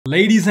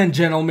Ladies and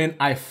gentlemen,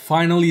 I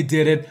finally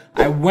did it.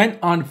 I went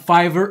on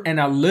Fiverr and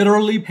I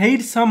literally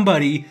paid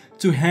somebody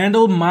to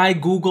handle my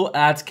Google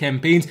Ads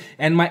campaigns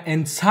and my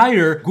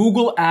entire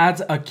Google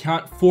Ads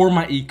account for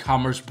my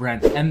e-commerce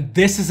brand. And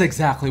this is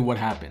exactly what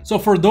happened. So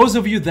for those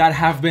of you that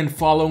have been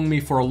following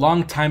me for a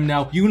long time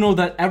now, you know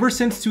that ever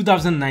since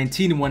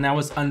 2019, when I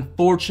was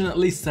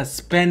unfortunately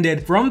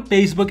suspended from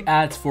Facebook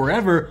ads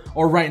forever,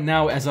 or right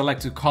now as I like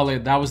to call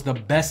it, that was the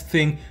best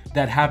thing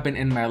that happened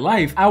in my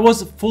life. I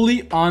was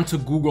fully onto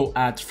Google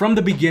Ads. From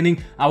the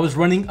beginning, I was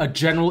running a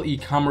general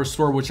e-commerce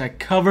store, which I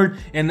covered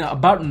in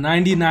about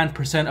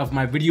 99% of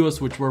my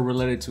videos, which were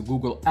related to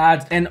Google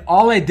Ads. And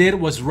all I did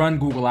was run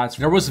Google Ads.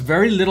 There was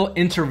very little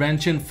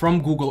intervention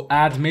from Google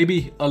Ads,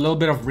 maybe a little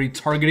bit of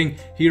retargeting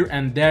here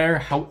and there.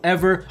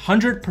 However,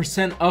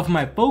 100% of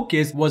my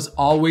focus was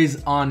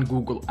always on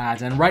Google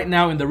Ads. And right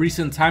now in the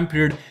recent time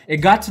period, it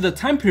got to the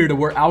time period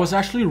where I was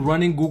actually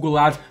running Google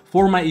Ads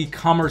for my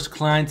e-commerce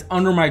clients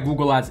under my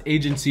Google Ads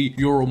agency,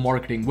 Euro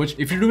Marketing, which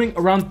if you're doing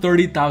around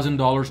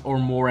 $30,000 or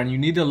more and you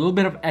need a little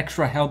bit of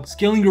extra help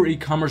scaling your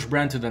e-commerce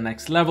brand to the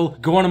next level,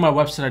 go onto my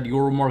website at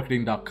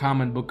euromarketing.com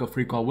and book a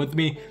free call with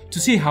me to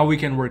see how we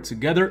can work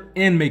together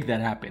and make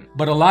that happen.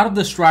 But a lot of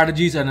the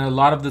strategies and a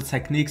lot of the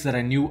techniques that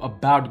I knew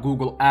about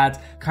Google Ads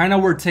kind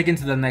of were taken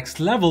to the next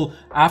level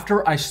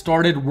after I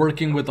started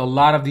working with a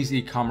lot of these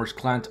e-commerce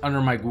clients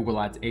under my Google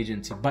Ads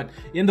agency. But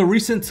in the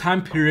recent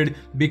time period,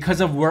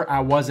 because of where I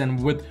was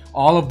and with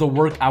all of the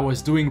work I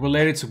was doing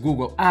related to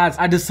Google Ads,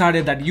 I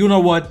decided that, you know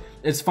what,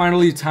 it's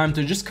finally time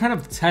to just kind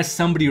of test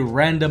somebody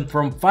random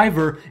from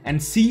Fiverr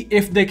and see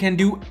if they can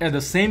do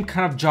the same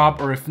kind of job,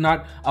 or if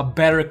not, a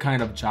better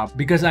kind of job.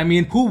 Because I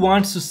mean, who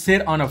wants to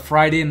sit on a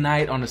Friday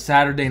night, on a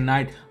Saturday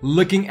night,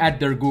 looking at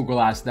their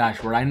Google Ads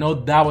dashboard? I know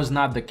that was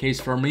not the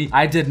case for me.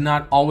 I did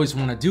not always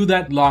want to do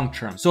that long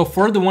term. So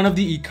for one of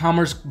the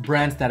e-commerce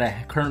brands that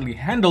I currently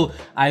handle,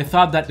 I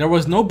thought that there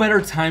was no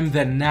better time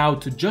than now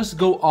to just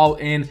go all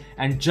in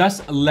and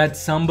just let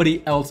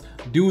somebody else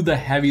do the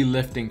heavy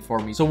lifting for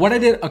me. So what I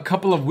did a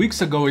couple of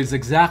weeks ago is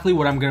exactly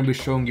what I'm going to be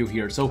showing you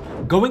here. So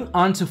going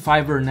on to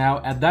Fiverr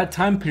now, at that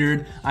time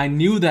period, I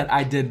knew that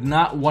I did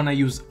not want to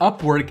use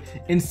Upwork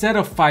instead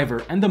of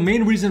Fiverr. And the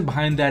main reason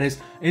behind that is,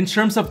 in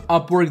terms of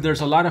Upwork,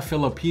 there's a lot of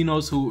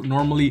Filipinos who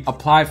normally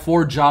apply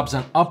for jobs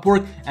on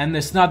Upwork. And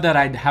it's not that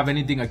I have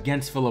anything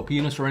against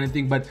Filipinos or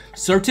anything, but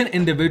certain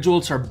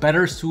individuals are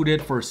better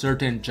suited for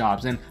certain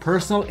jobs. And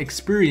personal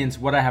experience,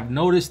 what I have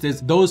noticed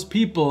is those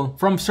people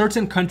from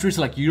certain countries,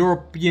 like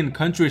European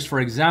countries, for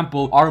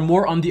example, are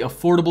more on the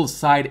affordable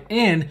side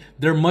and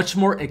they're much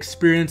more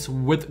experienced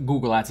with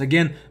Google Ads.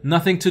 Again,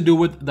 nothing to do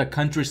with the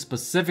country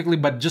specifically,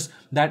 but just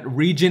that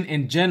region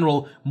in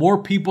general.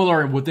 More people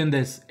are within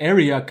this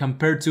area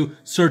compared to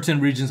certain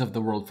regions of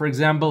the world. For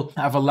example,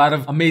 I have a lot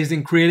of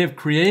amazing creative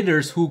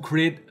creators who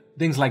create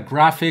things like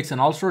graphics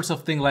and all sorts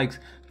of things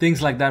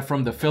like that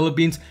from the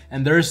Philippines,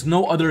 and there's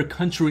no other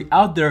country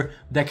out there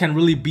that can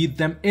really beat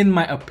them, in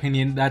my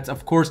opinion. That's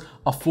of course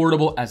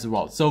affordable as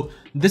well. So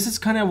this is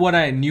kind of what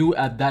I knew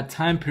at that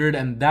time period,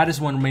 and that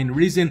is one main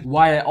reason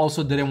why I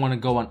also didn't want to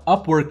go on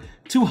Upwork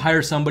to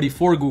hire somebody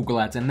for Google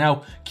Ads. And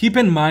now keep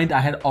in mind, I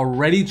had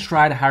already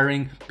tried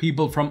hiring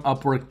people from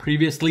Upwork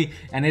previously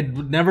and it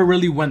never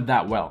really went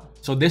that well.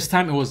 So this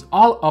time it was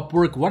all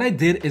Upwork. What I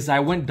did is I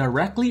went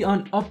directly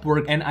on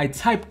Upwork and I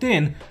typed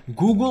in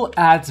Google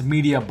Ads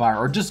Media Buyer,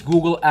 or just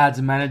Google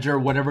Ads Manager,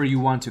 whatever you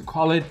want to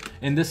call it.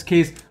 In this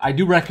case, I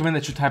do recommend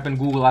that you type in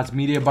Google Ads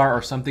Media Buyer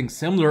or something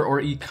similar,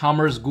 or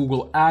e-commerce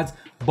Google Ads.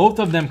 Both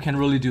of them can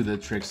really do the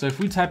trick. So if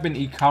we type in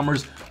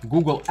e-commerce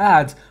Google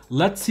Ads,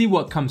 let's see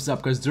what comes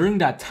up, because during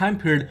that time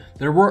period,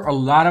 there were a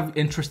lot of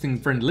interesting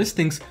different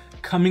listings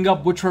coming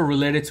up which were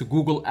related to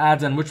Google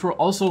Ads and which were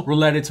also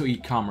related to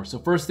e-commerce. So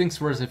first things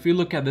first, if you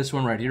look at this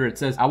one right here, it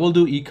says, I will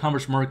do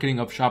e-commerce marketing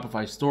of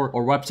Shopify store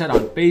or website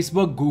on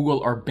Facebook, Google,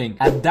 or Bing.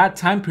 At that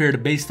time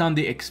period, based on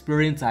the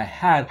experience I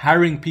had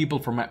hiring people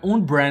for my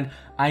own brand,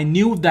 I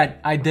knew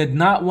that I did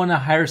not want to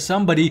hire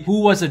somebody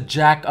who was a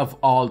jack of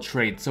all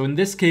trades. So in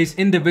this case,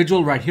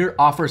 individual right here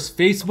offers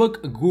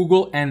Facebook,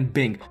 Google, and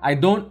Bing. I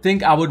don't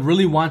think I would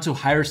really want to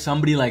hire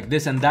somebody like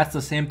this, and that's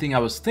the same thing I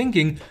was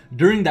thinking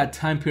during that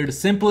time period,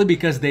 simply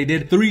because they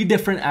did 3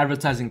 different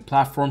advertising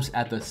platforms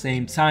at the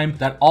same time.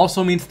 That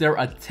also means their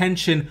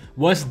attention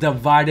was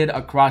divided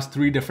across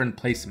 3 different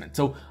placements.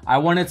 So I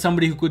wanted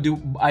somebody who could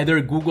do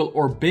either Google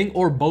or Bing,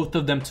 or both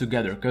of them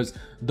together, because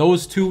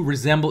those two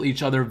resemble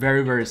each other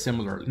very, very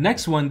similar.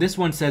 Next one, this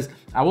one says,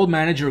 I will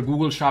manage your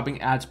Google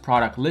Shopping Ads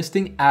product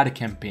listing ad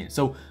campaign.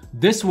 So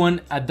this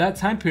one at that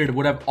time period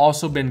would have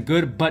also been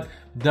good, but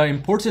the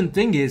important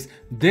thing is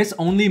this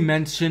only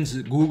mentions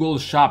Google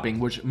Shopping,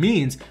 which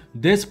means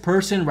this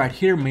person right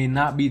here may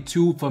not be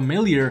too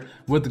familiar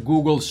with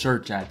Google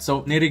search ads.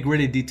 So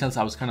nitty-gritty details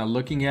I was kind of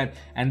looking at,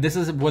 and this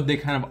is what they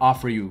kind of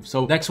offer you.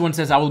 So next one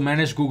says, I will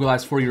manage Google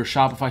Ads for your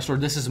Shopify store.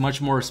 This is much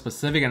more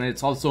specific, and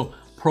it's also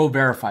pro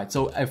verified.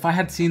 So if I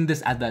had seen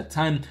this at that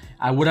time,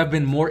 I would have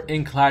been more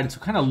inclined to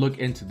kind of look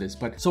into this.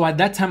 But so at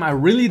that time, I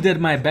really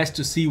did my best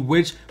to see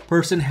which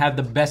person had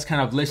the best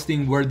kind of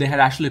listing where they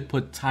had actually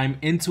put time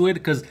into it,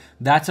 because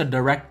that's a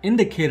direct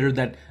indicator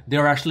that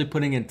they're actually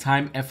putting in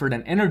time, effort,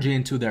 and energy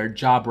into their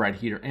job right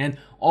here. And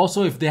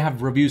also if they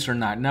have reviews or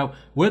not. Now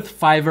with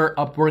Fiverr,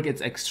 Upwork,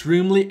 it's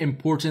extremely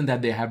important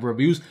that they have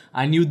reviews.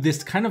 I knew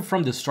this kind of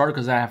from the start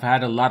because I have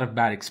had a lot of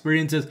bad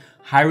experiences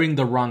hiring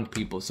the wrong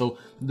people. So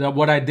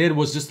what I did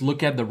was just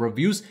look at the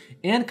reviews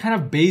and kind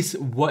of base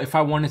what if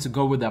I wanted to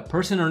go with that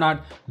person or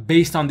not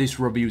based on these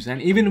reviews.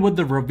 And even with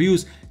the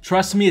reviews,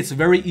 trust me, it's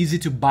very easy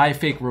to buy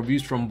fake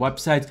reviews from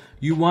websites.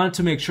 You want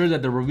to make sure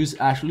that the reviews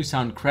actually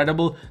sound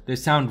credible, they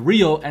sound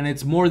real, and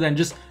it's more than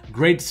just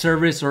great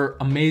service or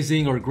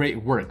amazing or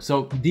great work.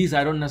 So these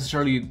I don't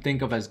necessarily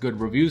think of as good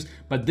reviews,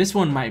 but this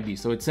one might be.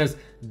 So it says,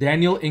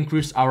 Daniel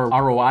increased our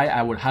ROI,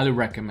 I would highly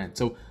recommend.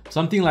 So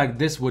something like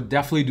this would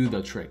definitely do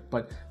the trick.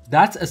 But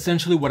that's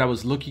essentially what I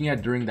was looking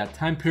at during that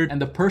time period.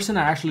 And the person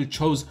I actually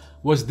chose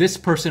was this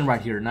person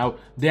right here. Now,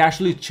 they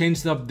actually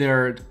changed up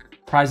their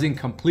pricing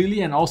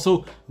completely, and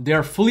also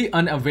they're fully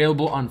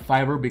unavailable on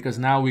Fiverr because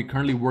now we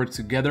currently work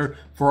together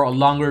for a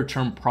longer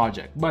term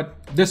project. But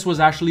this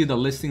was actually the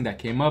listing that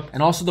came up,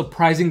 and also the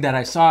pricing that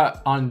I saw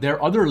on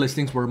their other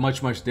listings were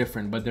much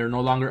different, but they're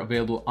no longer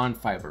available on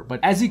Fiverr. But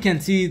as you can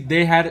see,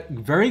 they had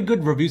very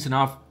good reviews, and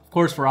of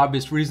course, for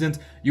obvious reasons,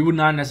 you would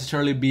not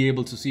necessarily be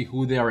able to see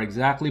who they are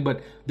exactly,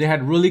 but they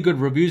had really good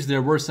reviews.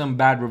 There were some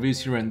bad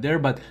reviews here and there,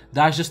 but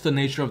that's just the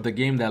nature of the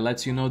game that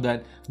lets you know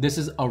that this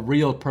is a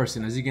real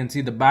person. As you can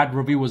see, the bad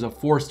review was a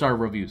 4-star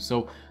review.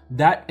 So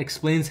that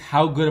explains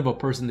how good of a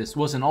person this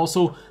was. And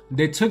also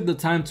they took the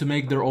time to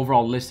make their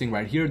overall listing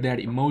right here. They had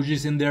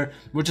emojis in there,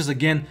 which is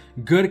again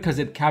good because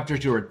it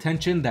captures your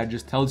attention. That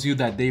just tells you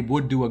that they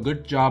would do a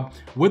good job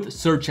with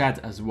search ads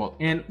as well.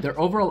 And their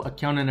overall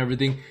account and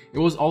everything, it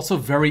was also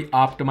very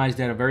optimized.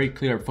 They had a very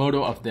clear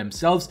photo of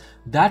themselves.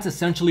 That's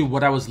essentially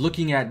what I was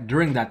looking at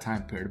during that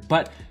time period.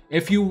 But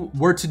if you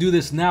were to do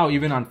this now,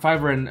 even on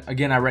Fiverr, and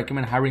again, I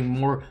recommend hiring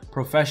more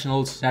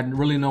professionals that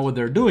really know what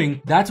they're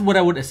doing, that's what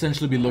I would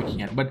essentially be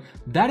looking at. But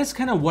that is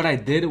kind of what I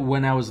did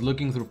when I was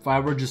looking through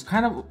Fiverr, just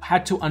kind of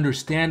had to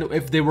understand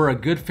if they were a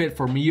good fit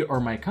for me or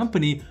my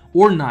company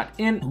or not.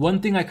 And one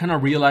thing I kind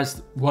of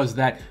realized was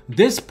that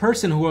this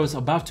person who I was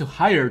about to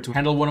hire to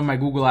handle one of my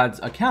Google Ads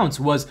accounts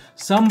was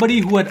somebody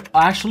who had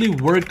actually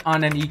worked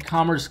on an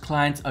e-commerce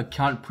client's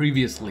account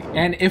previously.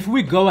 And if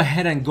we go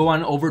ahead and go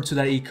on over to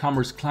that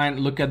e-commerce client,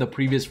 look at the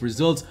previous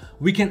results,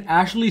 we can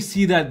actually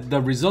see that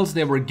the results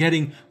they were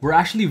getting were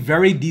actually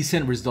very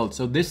decent results.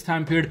 So this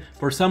time period,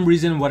 for some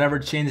reason, whatever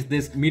change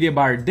this media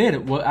buyer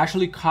did will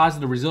actually cause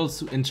the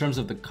results in terms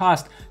of the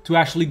cost to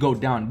actually go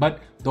down. But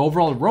the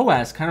overall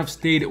ROAS kind of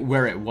stayed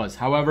where it was.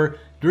 However,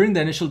 during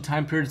the initial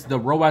time periods, the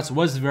ROAS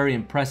was very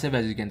impressive.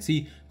 As you can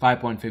see,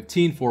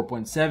 5.15,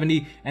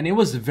 4.70, and it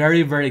was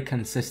very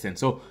consistent.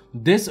 So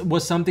this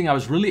was something I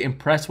was really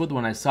impressed with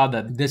when I saw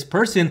that this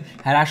person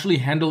had actually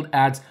handled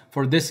ads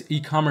for this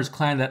e-commerce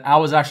client that I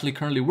was actually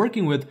currently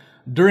working with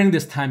during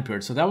this time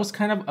period. So that was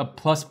kind of a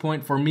plus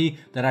point for me,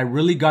 that I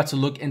really got to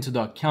look into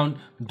the account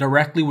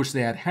directly, which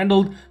they had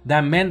handled.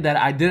 That meant that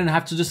I didn't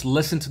have to just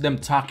listen to them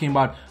talking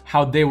about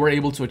how they were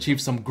able to achieve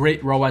some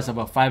great ROAS of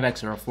a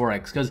 5x or a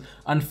 4x, because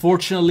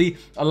unfortunately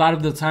a lot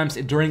of the times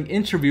during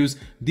interviews,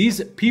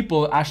 these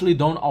people actually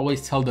don't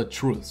always tell the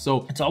truth.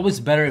 So it's always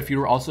better, if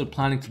you're also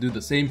planning to do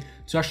the same,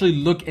 to actually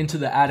look into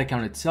the ad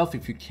account itself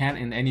if you can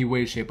in any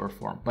way, shape, or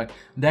form. But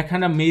that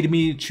kind of made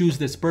me choose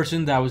this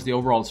person. That was the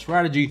overall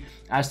strategy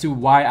as to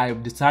why I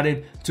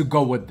decided to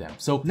go with them.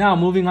 So now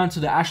moving on to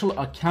the actual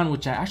account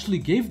which I actually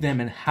gave them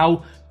and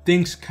how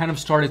things kind of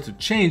started to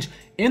change.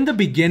 In the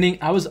beginning,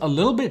 I was a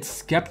little bit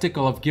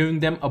skeptical of giving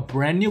them a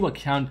brand new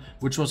account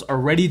which was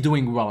already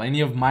doing well, any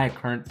of my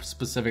current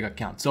specific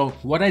accounts. So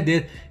what I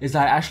did is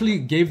I actually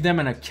gave them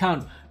an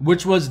account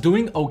which was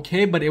doing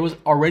okay, but it was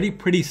already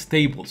pretty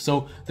stable.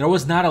 So there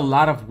was not a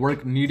lot of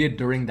work needed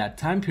during that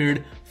time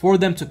period for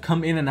them to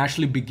come in and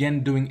actually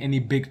begin doing any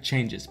big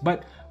changes.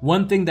 But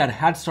one thing that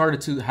had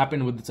started to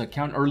happen with this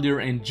account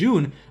earlier in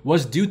June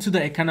was, due to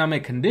the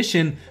economic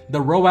condition,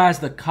 the ROAS,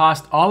 the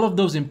cost, all of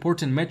those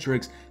important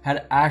metrics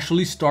had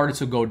actually started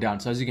to go down.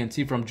 So as you can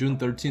see, from June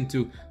 13th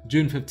to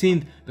June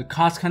 15th, the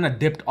cost kind of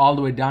dipped all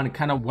the way down. It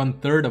kind of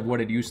 1/3 of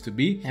what it used to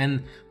be.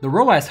 And the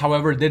ROAS,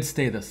 however, did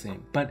stay the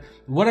same. But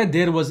what I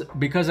did was,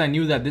 because I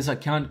knew that this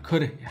account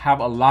could have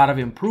a lot of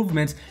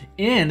improvements,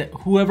 and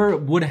whoever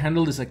would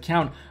handle this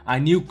account, I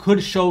knew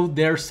could show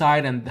their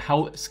side and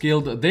how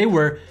skilled they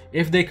were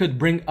if they could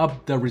bring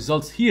up the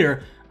results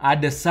here, I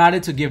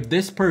decided to give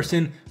this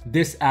person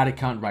this ad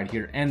account right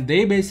here. And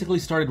they basically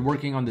started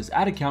working on this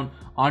ad account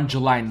on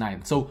July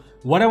 9th. So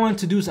what I want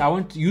to do is I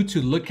want you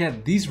to look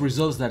at these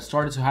results that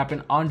started to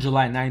happen on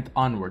July 9th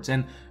onwards.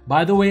 And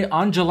by the way,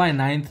 on July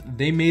 9th,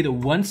 they made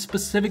one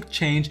specific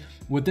change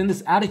within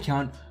this ad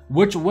account,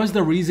 which was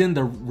the reason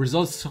the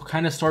results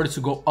kind of started to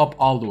go up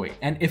all the way.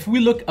 And if we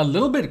look a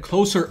little bit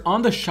closer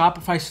on the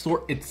Shopify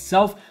store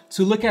itself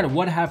to look at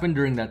what happened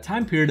during that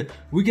time period,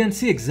 we can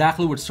see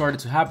exactly what started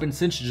to happen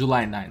since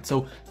July 9th.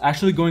 So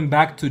actually going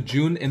back to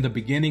June in the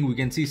beginning, we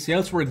can see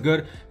sales were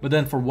good, but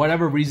then for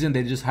whatever reason,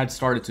 they just had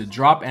started to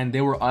drop and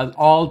they were at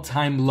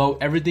all-time low.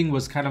 Everything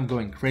was kind of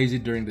going crazy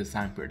during this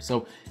time period.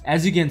 So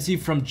as you can see,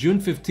 from June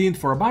 15th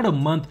for about a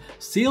month,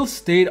 sales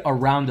stayed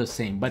around the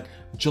same. But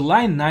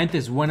July 9th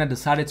is when I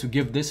decided to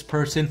give this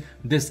person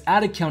this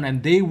ad account,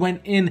 and they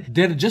went in,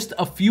 did just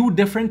a few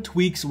different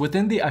tweaks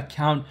within the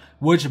account,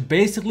 which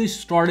basically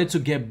started to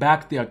get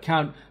back the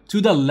account to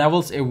the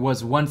levels it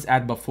was once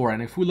at before.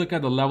 And if we look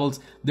at the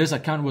levels this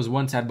account was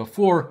once at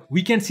before,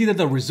 we can see that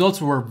the results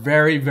were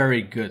very,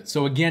 very good.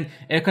 So again,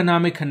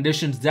 economic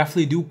conditions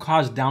definitely do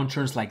cause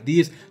downturns like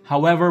these.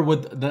 However,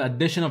 with the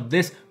addition of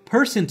this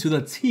person to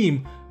the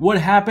team, what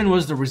happened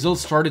was the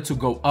results started to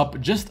go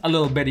up just a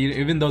little bit,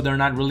 even though they're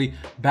not really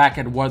back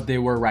at what they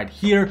were right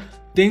here.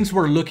 Things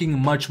were looking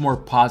much more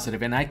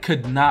positive, and I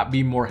could not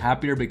be more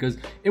happier because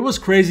it was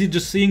crazy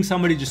just seeing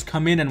somebody just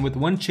come in and with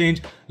one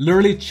change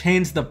literally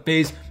change the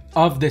face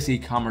of this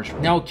e-commerce.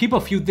 Now keep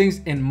a few things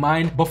in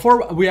mind.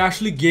 Before we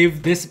actually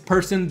gave this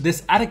person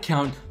this ad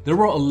account, there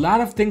were a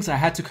lot of things I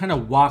had to kind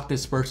of walk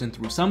this person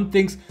through. Some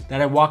things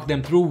that I walked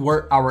them through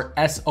were our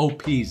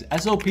SOPs.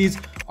 SOPs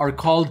are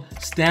called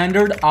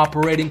Standard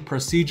Operating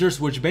Procedures,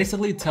 which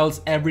basically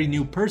tells every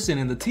new person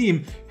in the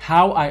team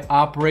how I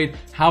operate,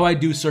 how I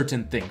do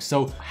certain things.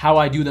 So how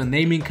I do the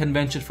naming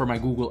convention for my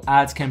Google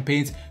Ads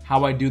campaigns,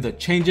 how I do the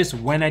changes,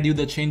 when I do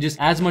the changes,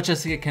 as much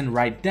as I can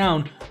write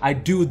down, I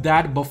do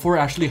that before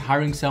actually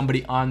hiring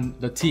somebody on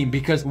the team.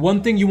 Because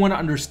one thing you want to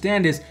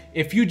understand is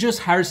if you just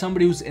hire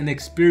somebody who's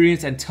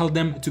inexperienced and tell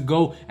them to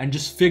go and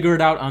just figure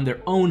it out on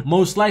their own,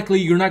 most likely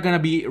you're not going to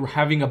be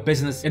having a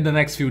business in the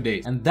next few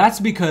days. And that's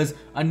because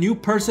a new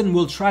person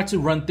will try to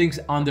run things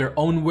on their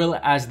own will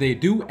as they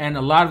do, and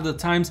a lot of the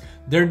times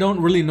they don't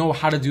really know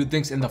how to do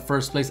things in the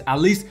first place, at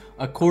least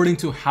according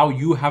to how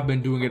you have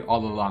been doing it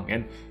all along.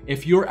 And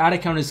if your ad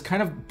account is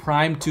kind of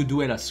primed to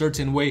do it a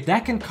certain way,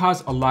 that can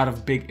cause a lot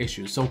of big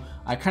issues. So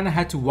I kind of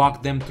had to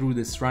walk them through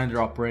the standard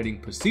operating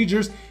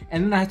procedures,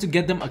 and then I had to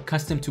get them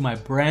accustomed to my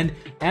brand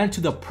and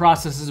to the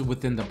processes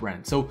within the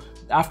brand. So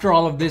after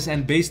all of this,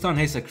 and based on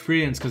his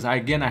experience, because I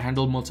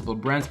handled multiple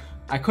brands,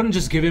 I couldn't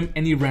just give him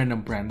any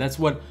random brand. That's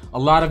what a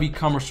lot of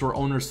e-commerce store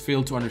owners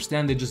fail to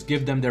understand. They just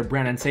give them their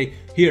brand and say,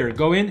 here,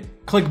 go in,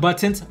 click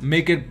buttons,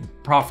 make it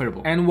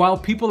profitable. And while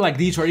people like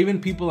these, or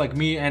even people like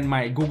me and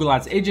my Google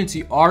Ads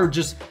agency, are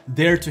just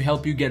there to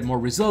help you get more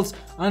results,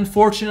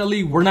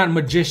 unfortunately, we're not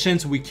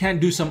magicians. We can't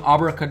do some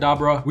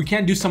abracadabra. We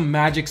can't do some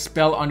magic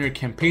spell on your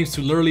campaigns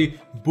to literally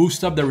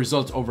boost up the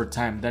results over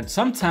time. That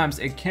sometimes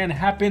it can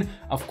happen,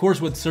 of course,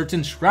 with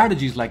certain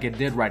strategies like it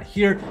did right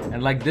here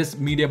and like this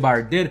media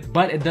buyer did,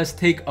 but it does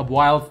take a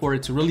while for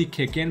it to really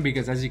kick in,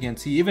 because as you can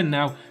see, even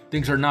now,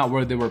 things are not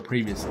where they were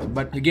previously.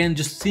 But again,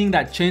 just seeing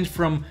that change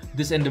from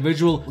this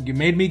individual, it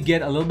made me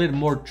get a little bit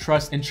more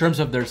trust in terms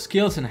of their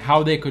skills and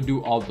how they could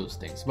do all those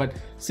things. But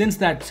since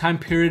that time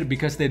period,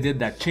 because they did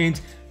that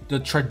change, the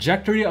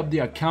trajectory of the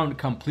account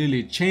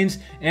completely changed.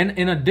 And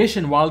in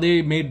addition, while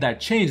they made that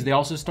change, they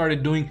also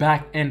started doing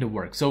back-end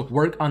work. So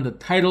work on the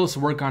titles,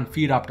 work on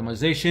feed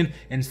optimization,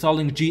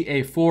 installing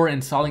GA4,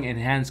 installing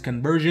enhanced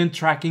conversion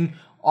tracking.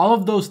 All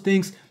of those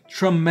things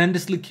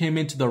tremendously came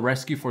into the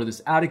rescue for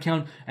this ad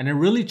account, and it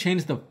really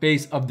changed the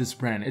face of this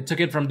brand. It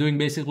took it from doing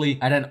basically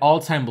at an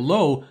all-time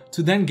low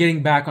to then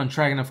getting back on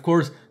track. And of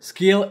course,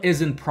 scale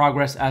is in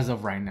progress as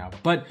of right now.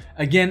 But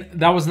again,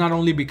 that was not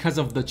only because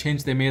of the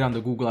change they made on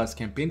the Google Ads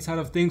campaign side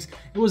of things,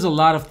 it was a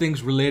lot of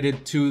things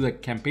related to the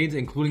campaigns,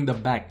 including the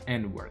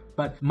back-end work.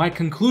 But my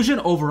conclusion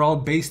overall,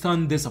 based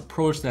on this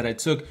approach that I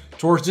took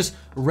towards just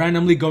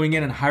randomly going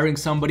in and hiring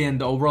somebody, and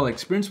the overall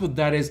experience with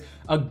that, is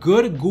a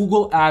good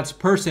Google Ads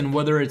person,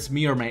 whether it's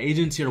me or my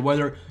agency, or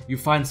whether you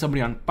find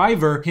somebody on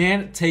Fiverr,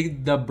 can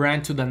take the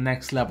brand to the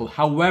next level.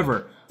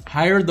 However,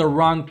 hire the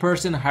wrong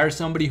person, hire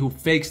somebody who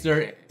fakes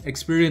their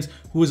experience,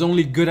 who is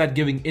only good at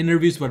giving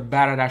interviews but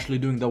bad at actually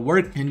doing the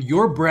work, and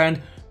your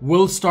brand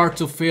will start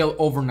to fail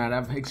overnight.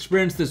 I've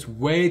experienced this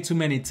way too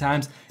many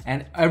times,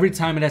 and every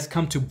time it has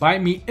come to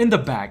bite me in the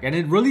back, and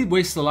it really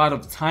wastes a lot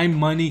of time,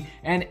 money,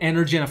 and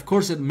energy, and of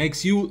course it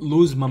makes you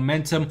lose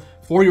momentum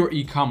for your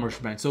e-commerce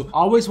brand. So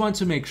always want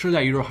to make sure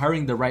that you're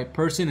hiring the right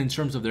person in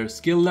terms of their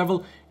skill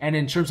level and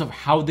in terms of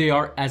how they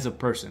are as a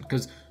person,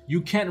 because you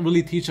can't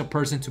really teach a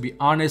person to be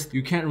honest.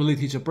 You can't really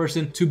teach a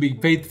person to be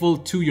faithful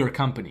to your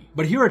company.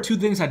 But here are two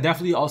things I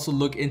definitely also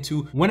look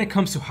into when it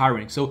comes to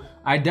hiring. So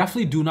I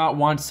definitely do not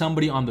want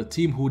somebody on the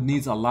team who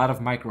needs a lot of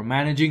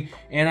micromanaging,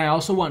 and I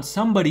also want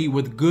somebody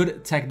with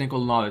good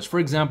technical knowledge. For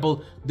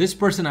example, this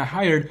person I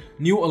hired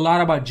knew a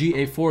lot about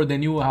GA4. They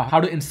knew how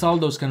to install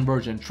those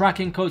conversion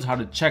tracking codes, how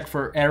to check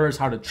for errors,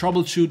 how to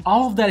troubleshoot,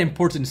 all of that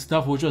important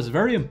stuff, which was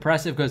very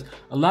impressive because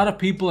a lot of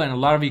people and a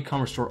lot of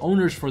e-commerce store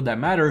owners for that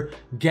matter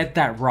get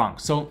that wrong.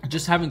 So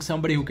just having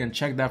somebody who can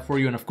check that for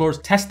you, and of course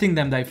testing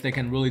them that if they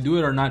can really do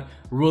it or not,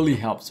 really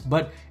helps.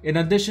 But in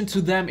addition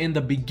to them, in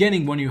the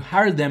beginning when you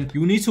hire them,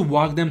 you need to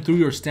walk them through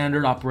your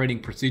standard operating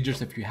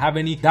procedures if you have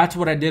any. That's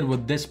what I did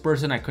with this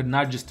person. I could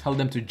not just tell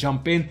them to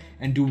jump in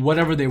and do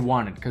whatever they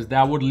wanted, because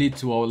that would lead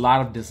to a lot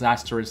of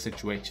disastrous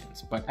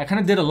situations. But I kind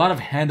of did a lot of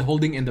hand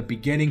holding in the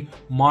beginning,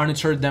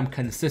 monitored them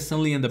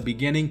consistently in the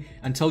beginning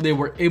until they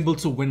were able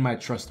to win my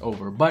trust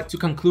over. But to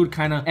conclude,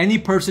 kind of any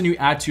person you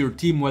add to your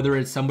team, whether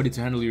it's somebody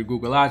to handle your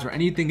Google ads or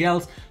anything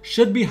else,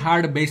 should be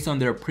hired based on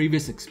their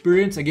previous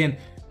experience. Again,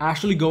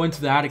 actually go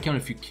into the ad account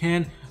if you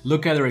can,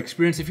 look at their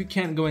experience. If you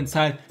can't go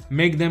inside,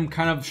 make them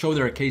kind of show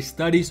their case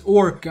studies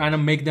or kind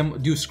of make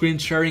them do screen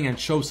sharing and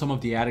show some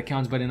of the ad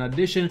accounts. But in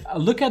addition,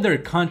 look at their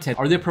content.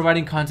 Are they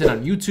providing content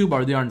on YouTube?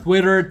 Are they on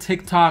Twitter,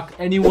 TikTok,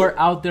 anywhere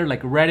out there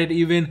like Reddit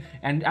even,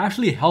 and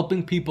actually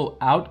helping people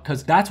out?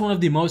 Because that's one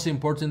of the most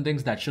important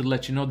things that should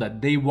let you know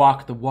that they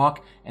walk the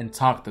walk and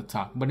talk the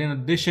talk. But in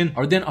addition,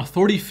 are they an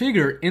authority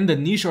figure in the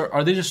niche, or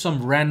are they just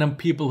some random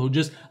people who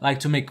just like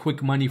to make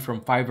quick money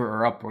from Fiverr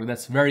or Upwork?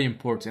 That's very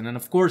important. And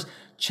of course,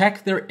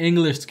 check their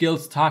English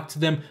skills, talk to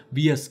them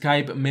via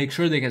Skype, make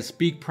sure they can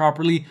speak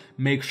properly,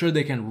 make sure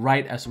they can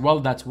write as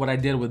well. That's what I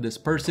did with this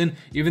person,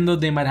 even though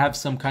they might have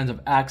some kinds of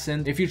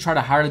accent. If you try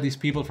to hire these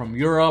people from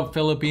Europe,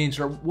 Philippines,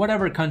 or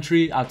whatever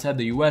country outside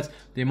the US,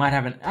 they might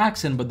have an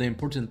accent, but the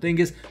important thing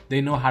is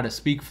they know how to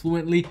speak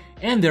fluently,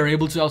 and they're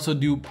able to also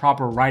do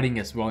proper writing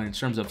as well in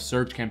terms of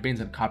search campaigns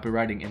and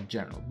copywriting in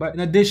general. But in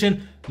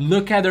addition,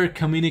 look at their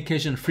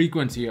communication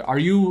frequency. Are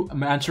you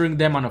answering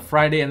them on a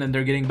Friday and then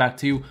they're getting back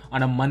to you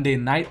on a Monday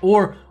night,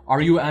 or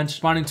are you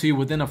responding to you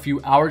within a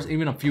few hours,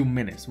 even a few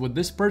minutes? With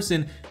this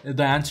person,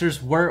 the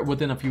answers were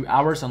within a few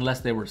hours unless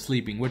they were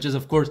sleeping, which is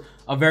of course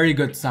a very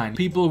good sign.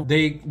 People,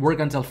 they work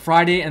until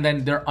Friday and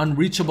then they're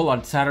unreachable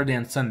on Saturday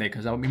and Sunday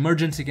because an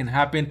emergency can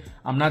happen.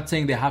 I'm not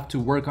saying they have to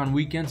work on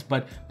weekends,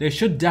 but they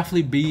should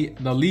definitely be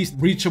the least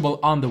reachable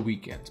on the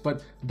weekends.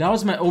 But that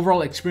was my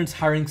overall experience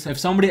hiring. So if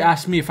somebody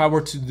asked me if I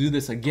were to do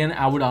this again,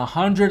 I would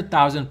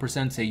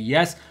 100,000% say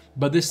yes.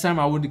 But this time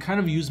I would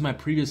kind of use my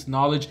previous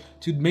knowledge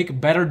to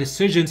make better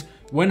decisions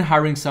when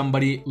hiring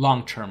somebody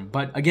long term.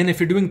 But again, if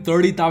you're doing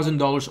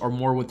 $30,000 or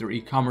more with your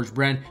e-commerce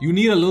brand, you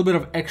need a little bit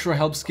of extra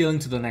help scaling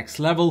to the next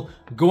level.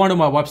 Go onto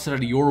my website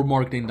at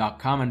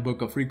yourmarketing.com and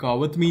book a free call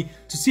with me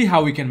to see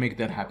how we can make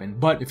that happen.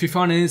 But if you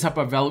found any type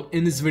of value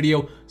in this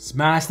video,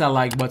 smash that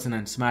like button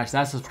and smash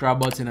that subscribe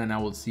button, and I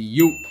will see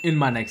you in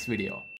my next video.